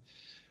 Hollywood,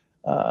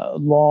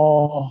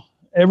 law,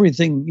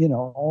 everything,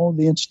 all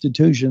the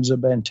institutions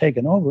have been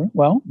taken over.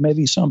 Well,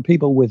 maybe some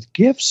people with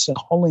gifts and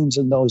callings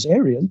in those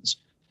areas,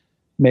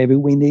 maybe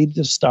we need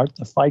to start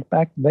the fight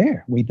back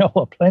there. We know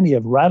of plenty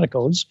of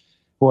radicals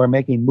who are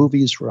making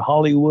movies for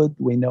Hollywood.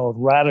 We know of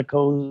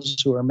radicals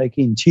who are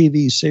making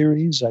TV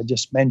series. I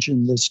just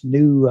mentioned this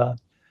new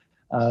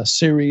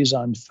series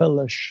on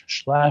Phyllis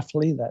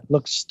Schlafly that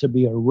looks to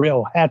be a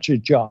real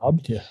hatchet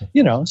job.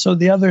 Yeah. So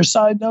the other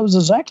side knows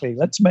exactly.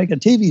 Let's make a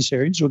TV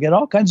series. We'll get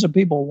all kinds of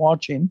people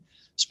watching,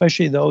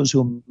 especially those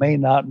who may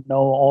not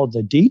know all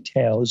the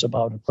details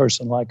about a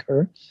person like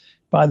her.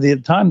 By the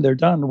time they're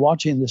done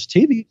watching this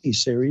TV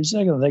series,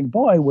 they're going to think,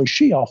 boy, was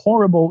she a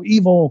horrible,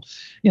 evil,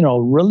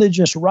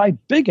 religious right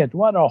bigot.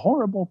 What a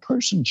horrible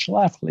person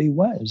Schlafly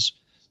was.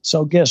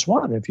 So guess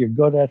what? If you're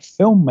good at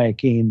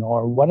filmmaking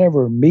or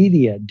whatever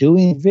media,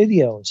 doing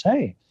videos,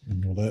 hey,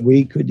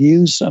 we could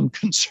use some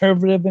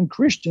conservative and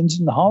Christians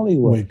in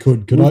Hollywood. We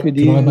could. Could I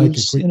make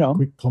a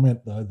quick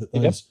comment, though, that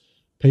those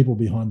people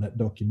behind that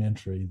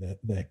documentary,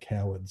 they're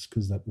cowards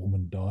because that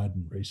woman died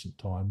in recent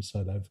times,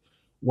 so they've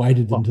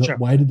waited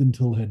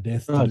until her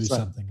death to do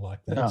something like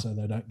that, so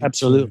they don't get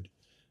sued.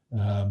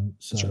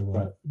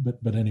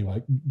 But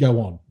anyway, go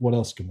on. What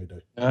else can we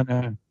do?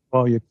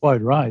 Well, you're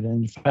quite right.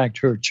 And in fact,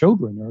 her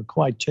children are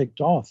quite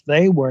ticked off.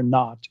 They were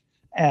not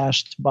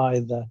asked by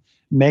the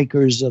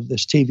makers of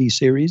this TV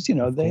series. They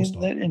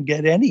didn't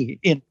get any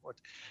input.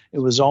 It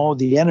was all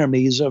the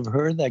enemies of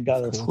her that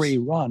got a free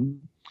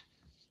run.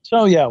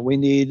 So, yeah, we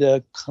need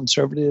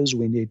conservatives.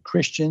 We need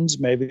Christians.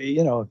 Maybe,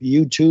 if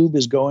YouTube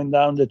is going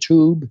down the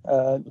tube,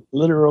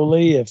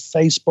 literally, if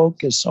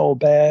Facebook is so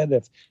bad,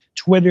 if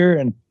Twitter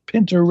and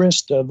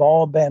Pinterest have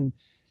all been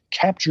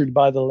captured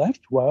by the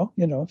left, well,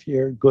 if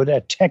you're good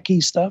at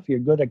techie stuff, you're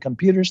good at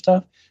computer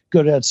stuff,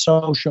 good at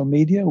social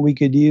media, we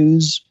could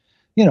use,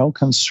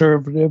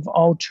 conservative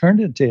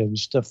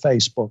alternatives to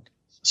Facebook.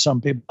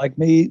 Some people like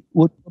me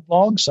would a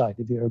blog site.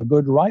 If you're a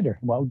good writer,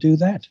 well, do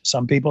that.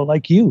 Some people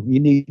like you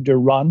need to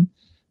run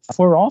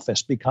for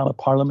office, become a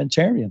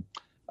parliamentarian.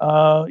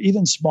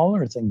 Even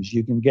smaller things.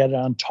 You can get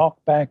on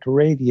talkback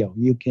radio.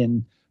 You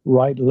can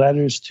write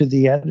letters to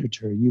the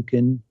editor. You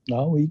can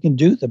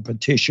do the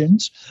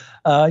petitions.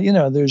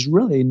 There's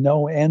really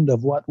no end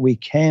of what we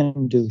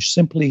can do.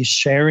 Simply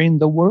sharing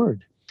the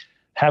word,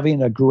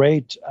 having a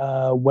great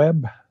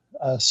web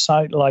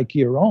site like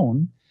your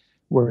own,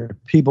 where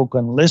people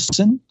can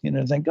listen,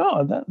 think,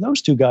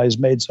 those two guys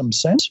made some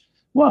sense.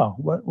 Well,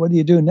 what do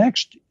you do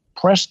next?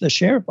 Press the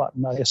share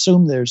button. I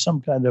assume there's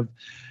some kind of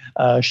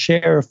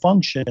share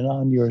function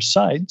on your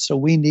site. So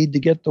we need to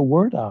get the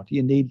word out.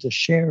 You need to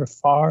share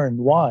far and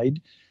wide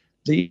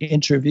the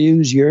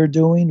interviews you're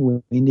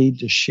doing. We need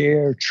to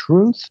share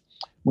truth.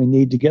 We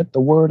need to get the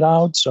word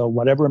out. So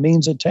whatever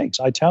means it takes.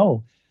 I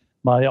tell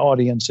my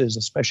audiences,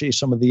 especially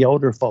some of the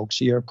older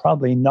folks, you're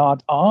probably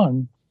not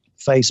on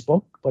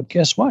Facebook, but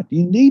guess what?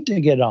 You need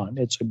to get on.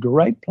 It's a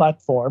great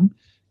platform,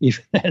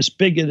 even as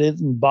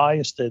bigoted and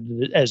biased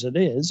as it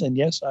is. And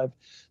yes, I've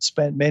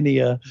spent many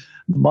a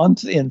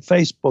month in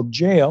Facebook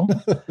jail,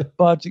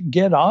 but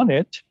get on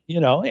it,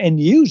 and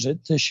use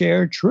it to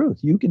share truth.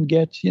 You can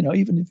get,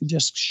 even if you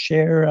just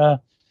share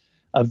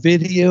a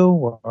video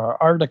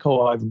or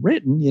article I've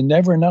written, you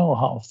never know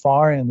how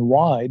far and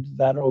wide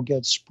that'll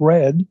get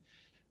spread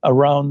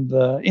around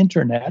the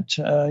internet.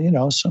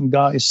 Some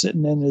guy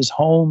sitting in his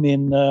home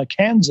in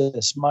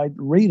Kansas might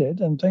read it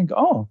and think,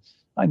 oh,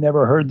 I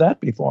never heard that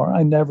before.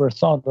 I never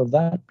thought of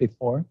that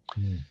before.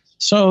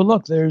 So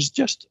look, there's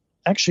just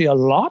actually a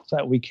lot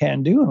that we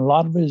can do, and a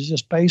lot of it is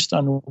just based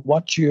on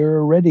what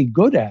you're already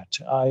good at.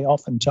 I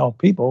often tell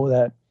people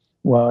that,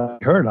 well,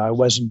 I heard I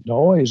wasn't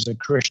always a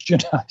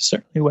Christian. I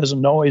certainly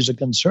wasn't always a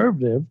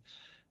conservative.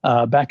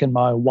 Back in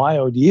my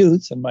wild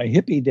youth and my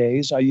hippie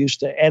days, I used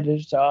to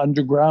edit an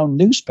underground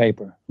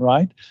newspaper,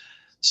 right?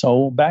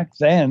 So back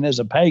then, as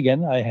a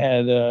pagan, I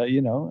had,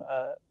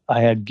 I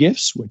had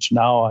gifts, which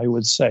now I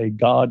would say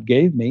God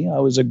gave me. I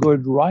was a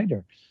good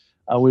writer.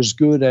 I was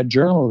good at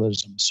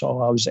journalism.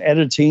 So I was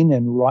editing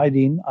and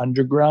writing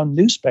underground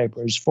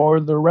newspapers for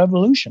the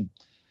revolution.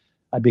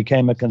 I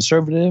became a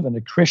conservative and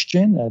a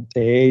Christian at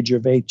the age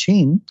of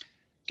 18.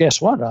 Guess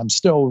what? I'm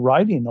still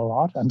writing a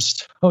lot. I'm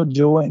still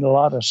doing a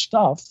lot of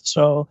stuff.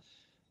 So,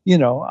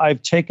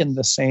 I've taken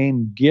the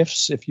same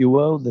gifts, if you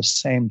will, the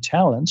same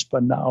talents,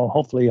 but now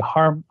hopefully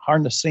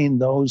harnessing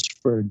those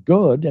for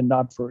good and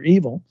not for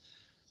evil.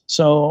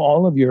 So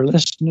all of your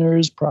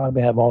listeners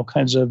probably have all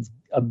kinds of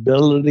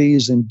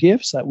abilities and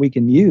gifts that we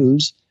can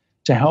use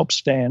to help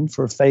stand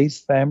for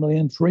faith, family,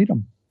 and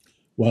freedom.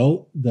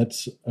 Well,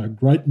 that's a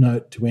great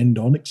note to end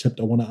on, except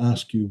I want to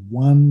ask you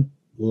one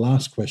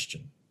last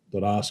question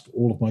that I ask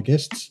all of my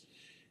guests.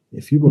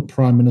 If you were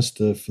Prime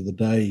Minister for the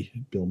day,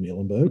 Bill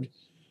Muehlenberg,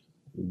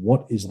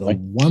 what is the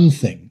one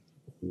thing,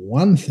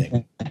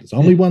 there's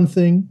only one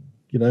thing,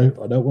 I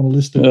don't want to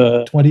list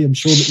 20. I'm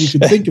sure that you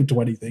could think of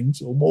 20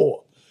 things or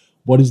more.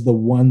 What is the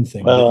one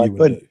thing that you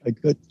would do? I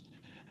could.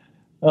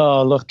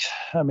 Oh, look,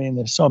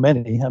 there's so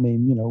many.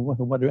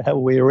 What have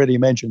we already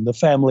mentioned? The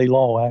Family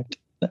Law Act.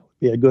 That would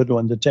be a good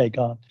one to take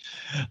on.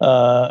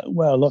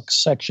 Look,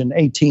 Section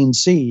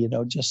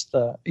 18C, just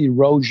the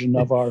erosion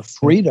of our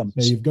freedoms.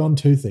 Now you've gone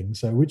two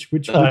things. So which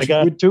I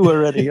got two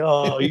already.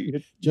 Oh,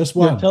 just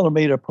one. You're telling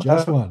me to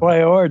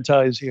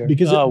prioritize here.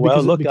 Because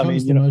it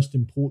becomes the most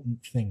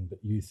important thing that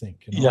you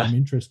think. And I'm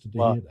interested to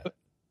hear that.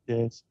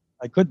 Yes.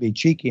 I could be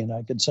cheeky and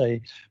I could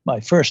say my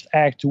first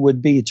act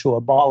would be to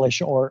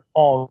abolish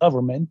all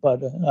government,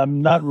 but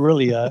I'm not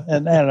really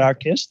an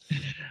anarchist.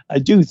 I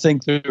do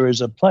think there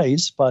is a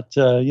place, but,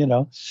 you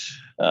have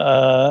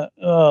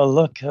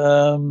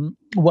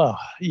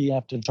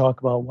to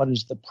talk about what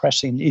is the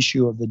pressing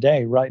issue of the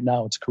day. Right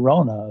now it's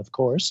Corona, of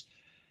course.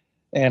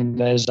 And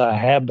as I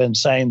have been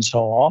saying so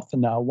often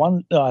now,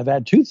 I've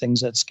had three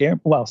things that scare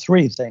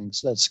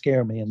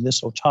me, and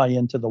this will tie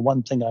into the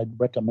one thing I'd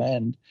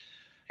recommend.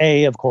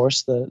 Of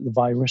course, the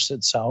virus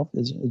itself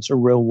it's a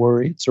real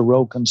worry. It's a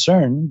real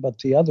concern. But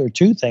the other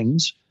two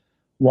things,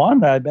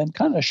 one, I've been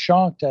kind of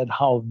shocked at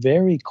how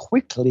very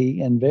quickly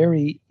and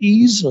very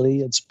easily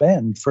it's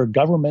been for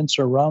governments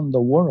around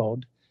the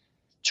world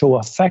to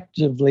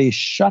effectively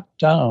shut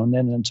down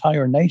an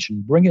entire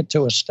nation, bring it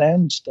to a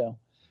standstill.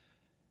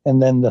 And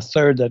then the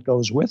third that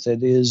goes with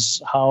it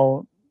is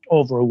how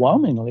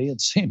overwhelmingly, it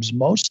seems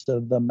most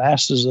of the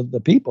masses of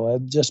the people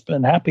have just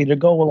been happy to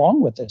go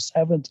along with this,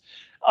 haven't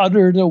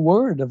uttered a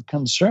word of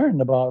concern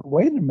about,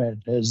 wait a minute,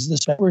 has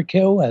this been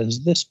overkill?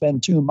 Has this been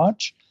too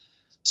much?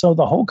 So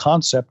the whole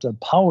concept of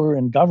power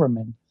in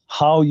government,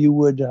 how you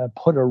would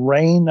put a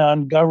rein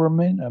on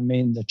government,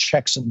 the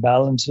checks and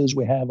balances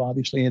we have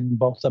obviously in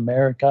both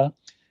America,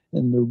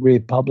 in the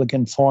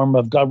Republican form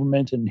of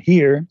government, and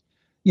here,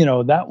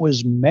 that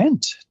was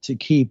meant to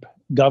keep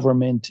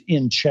government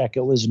in check.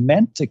 It was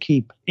meant to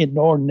keep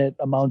inordinate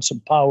amounts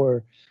of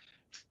power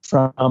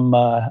from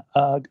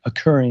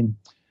occurring.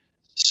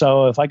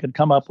 So if I could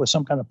come up with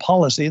some kind of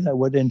policy that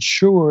would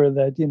ensure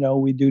that,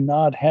 we do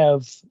not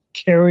have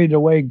carried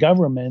away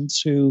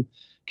governments who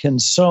can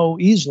so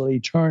easily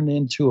turn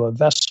into a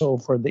vessel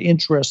for the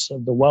interests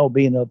of the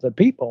well-being of the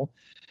people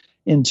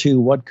into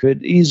what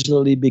could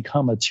easily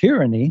become a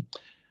tyranny.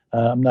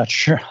 I'm not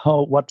sure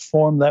what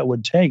form that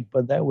would take,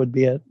 but that would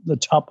be at the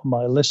top of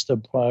my list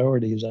of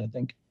priorities, I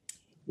think.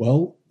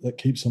 Well, that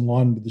keeps in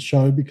line with the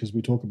show because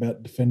we talk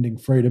about defending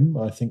freedom.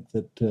 I think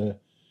that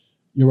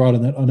you're right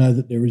on that. I know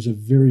that there is a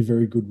very,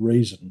 very good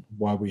reason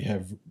why we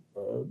have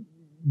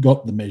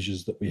got the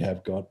measures that we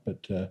have got,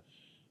 but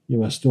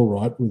you are still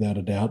right, without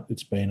a doubt.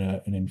 It's been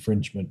an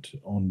infringement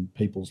on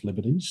people's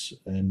liberties,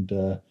 and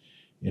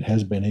it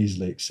has been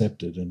easily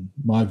accepted. And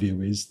my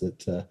view is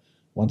that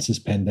once this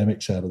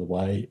pandemic's out of the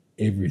way,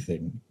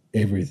 everything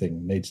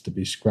needs to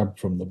be scrubbed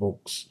from the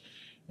books.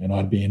 And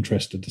I'd be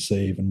interested to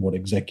see even what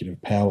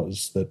executive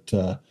powers that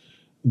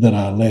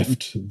are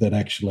left that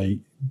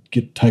actually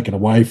get taken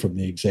away from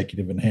the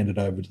executive and handed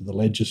over to the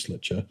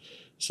legislature.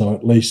 So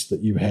at least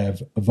that you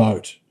have a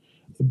vote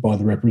by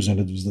the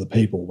representatives of the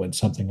people when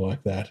something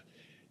like that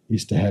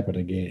is to happen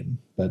again.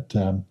 But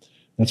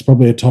that's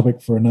probably a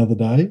topic for another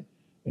day.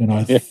 And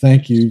I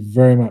thank you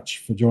very much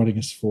for joining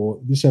us for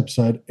this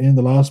episode and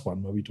the last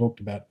one where we talked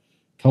about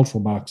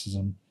cultural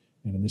Marxism,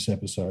 and in this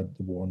episode,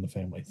 the war in the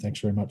family. Thanks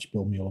very much,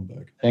 Bill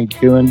Muehlenberg.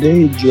 Thank you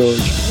indeed, George.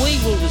 We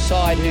will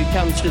decide who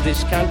comes to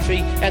this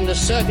country and the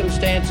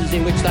circumstances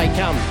in which they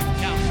come.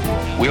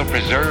 We'll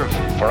preserve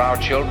for our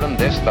children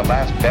this, the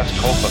last best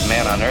hope of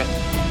man on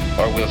earth,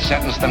 or we'll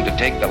sentence them to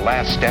take the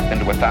last step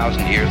into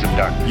 1,000 years of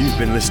darkness. You've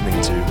been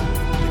listening to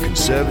the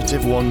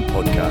Conservative One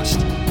podcast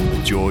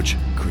with George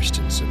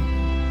Christensen.